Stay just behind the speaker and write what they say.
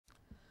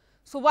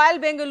So while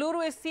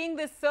Bengaluru is seeing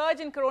this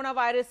surge in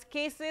coronavirus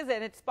cases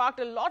and it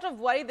sparked a lot of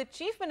worry, the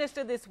Chief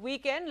Minister this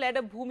weekend led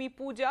a Bhoomi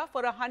Puja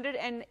for a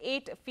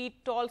 108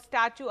 feet tall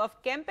statue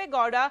of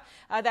Kempegowda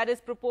that is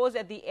proposed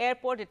at the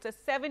airport. It's a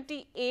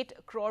 78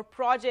 crore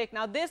project.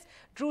 Now this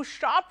drew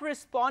sharp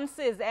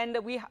responses, and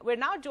we're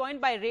now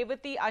joined by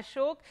Revati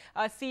Ashok,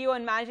 CEO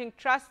and Managing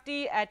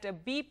Trustee at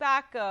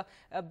BPAC,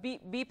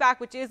 BPAC,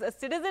 which is a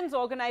citizens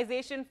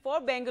organization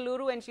for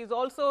Bengaluru, and she's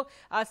also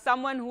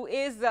someone who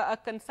is a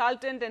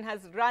consultant and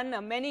has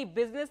run many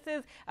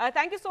businesses.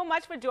 Thank you so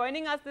much for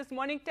joining us this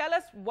morning. Tell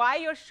us why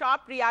your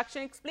sharp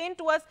reaction. Explain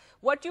to us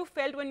what you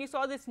felt when you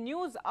saw this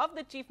news of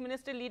the Chief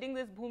Minister leading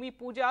this Bhoomi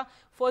Puja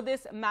for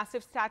this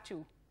massive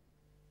statue.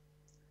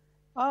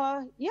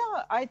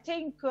 Yeah, I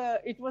think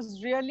it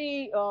was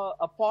really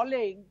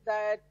appalling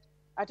that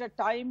at a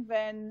time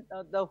when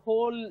the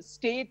whole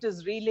state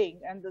is reeling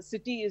and the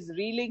city is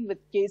reeling with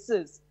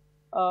cases,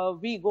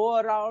 we go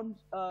around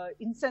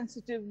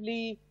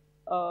insensitively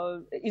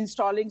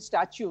installing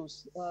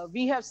statues.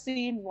 We have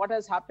seen what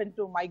has happened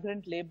to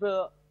migrant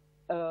labor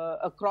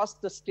across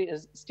the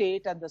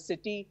state and the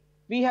city.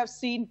 We have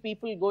seen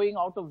people going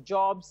out of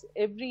jobs.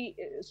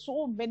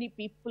 So many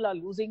people are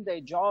losing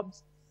their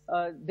jobs.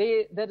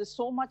 There is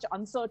so much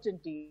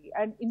uncertainty,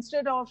 and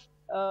instead of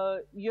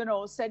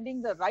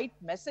sending the right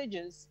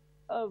messages,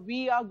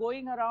 we are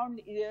going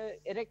around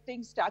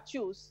erecting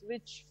statues,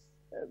 which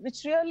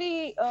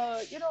really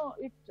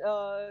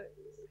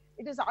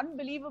it is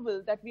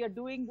unbelievable that we are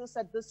doing this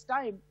at this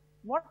time.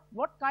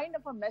 What kind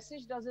of a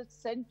message does it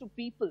send to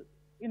people?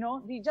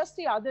 Just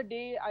the other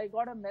day, I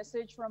got a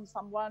message from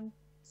someone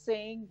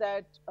saying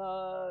that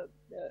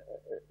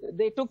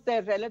they took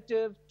their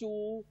relative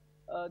to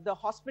the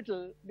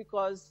hospital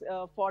because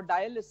for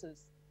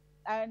dialysis,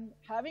 and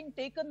having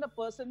taken the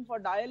person for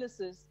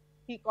dialysis,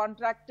 he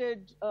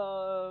contracted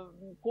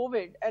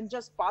COVID and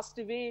just passed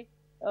away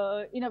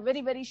in a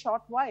very, very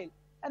short while.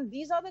 And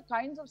these are the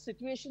kinds of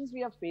situations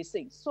we are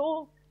facing.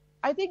 So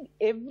I think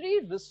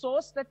every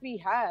resource that we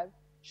have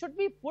should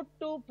be put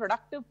to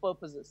productive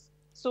purposes.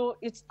 So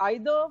it's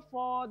either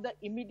for the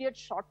immediate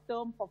short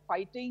term for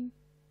fighting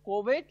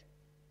COVID,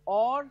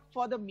 or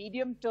for the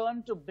medium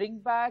term to bring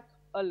back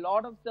a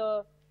lot of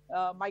the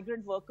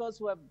migrant workers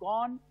who have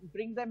gone,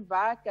 bring them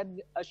back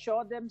and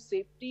assure them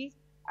safety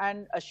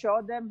and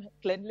assure them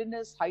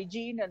cleanliness,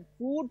 hygiene and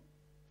food.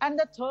 And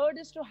the third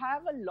is to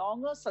have a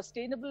longer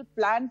sustainable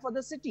plan for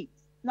the city.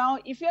 Now,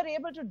 if you are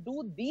able to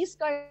do these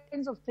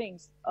kinds of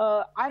things,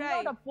 I'm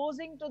not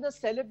opposing to the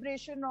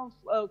celebration of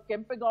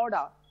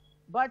Kempegowda,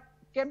 but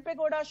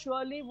Kempegowda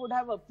surely would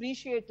have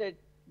appreciated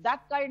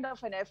that kind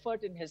of an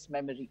effort in his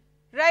memory.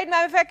 Right,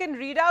 ma'am, if I can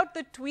read out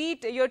the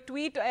tweet, your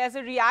tweet as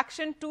a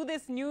reaction to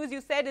this news,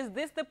 you said, is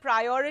this the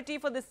priority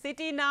for the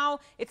city now?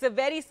 It's a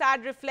very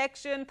sad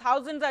reflection.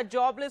 Thousands are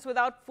jobless,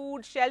 without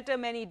food, shelter,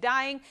 many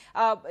dying.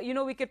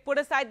 We could put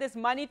aside this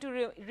money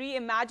to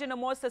reimagine a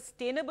more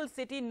sustainable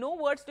city. No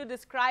words to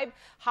describe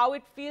how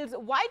it feels.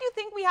 Why do you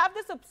think we have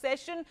this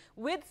obsession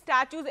with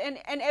statues?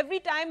 And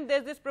every time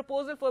there's this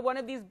proposal for one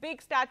of these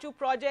big statue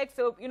projects,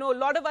 so, a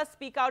lot of us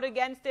speak out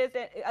against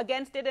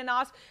it and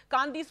ask,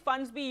 can't these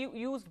funds be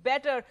used better?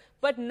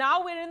 But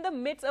now we're in the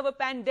midst of a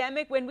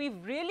pandemic when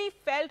we've really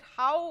felt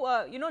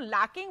how,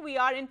 lacking we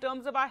are in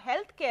terms of our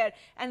health care.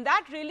 And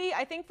that really,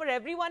 I think, for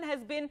everyone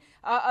has been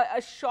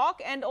a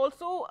shock. And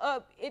also,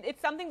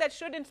 it's something that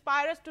should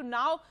inspire us to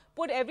now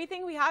put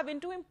everything we have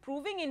into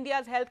improving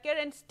India's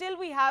healthcare. And still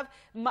we have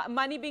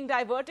money being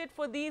diverted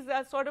for these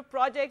sort of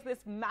projects,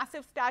 this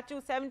massive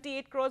statue,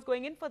 78 crores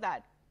going in for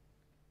that.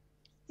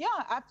 Yeah,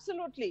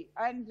 absolutely.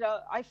 And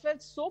I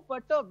felt so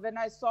perturbed when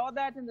I saw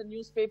that in the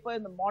newspaper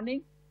in the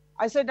morning.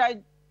 I said,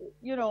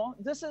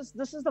 this is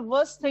the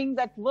worst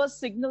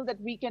signal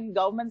that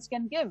governments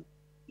can give.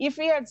 If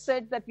we had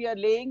said that we are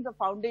laying the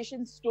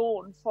foundation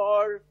stone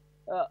for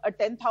a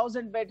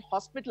 10,000 bed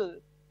hospital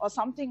or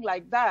something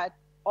like that,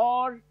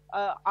 or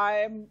I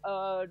am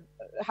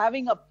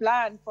having a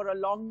plan for a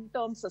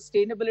long-term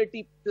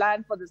sustainability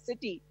plan for the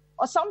city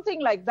or something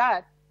like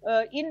that,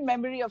 in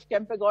memory of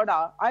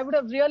Kempegowda, I would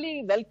have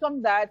really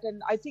welcomed that,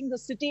 and I think the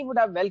city would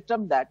have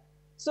welcomed that.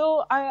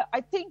 So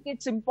I think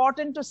it's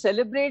important to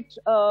celebrate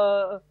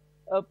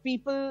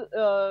people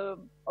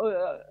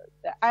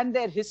and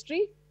their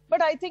history,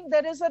 but I think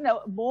there is a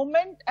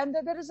moment and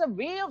there is a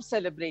way of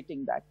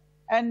celebrating that,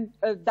 and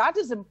that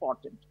is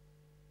important.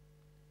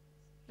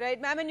 Right,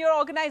 ma'am, and your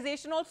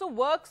organization also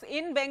works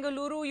in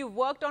Bengaluru. You've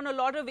worked on a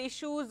lot of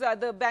issues,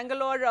 the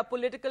Bangalore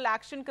Political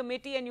Action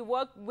Committee, and you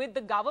work with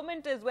the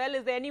government as well.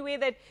 Is there any way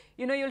that,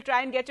 you'll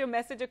try and get your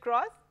message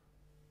across?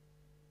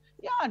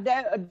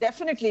 Yeah,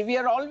 definitely. We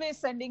are always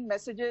sending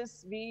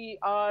messages. We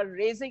are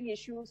raising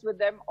issues with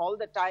them all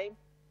the time.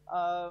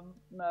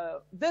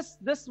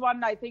 This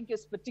one, I think,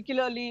 is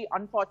particularly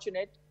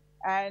unfortunate.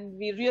 And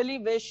we really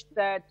wish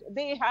that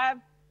they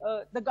have,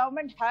 the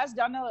government has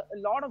done a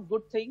lot of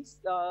good things.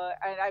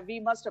 And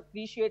we must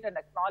appreciate and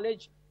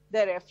acknowledge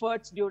their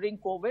efforts during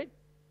COVID.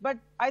 But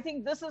I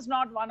think this is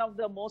not one of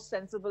the most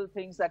sensible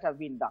things that have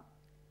been done.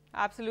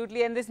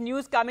 Absolutely. And this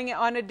news coming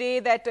on a day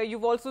that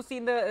you've also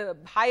seen the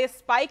highest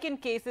spike in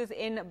cases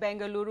in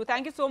Bengaluru.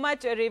 Thank you so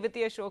much,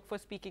 Revati Ashok, for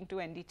speaking to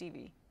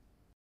NDTV.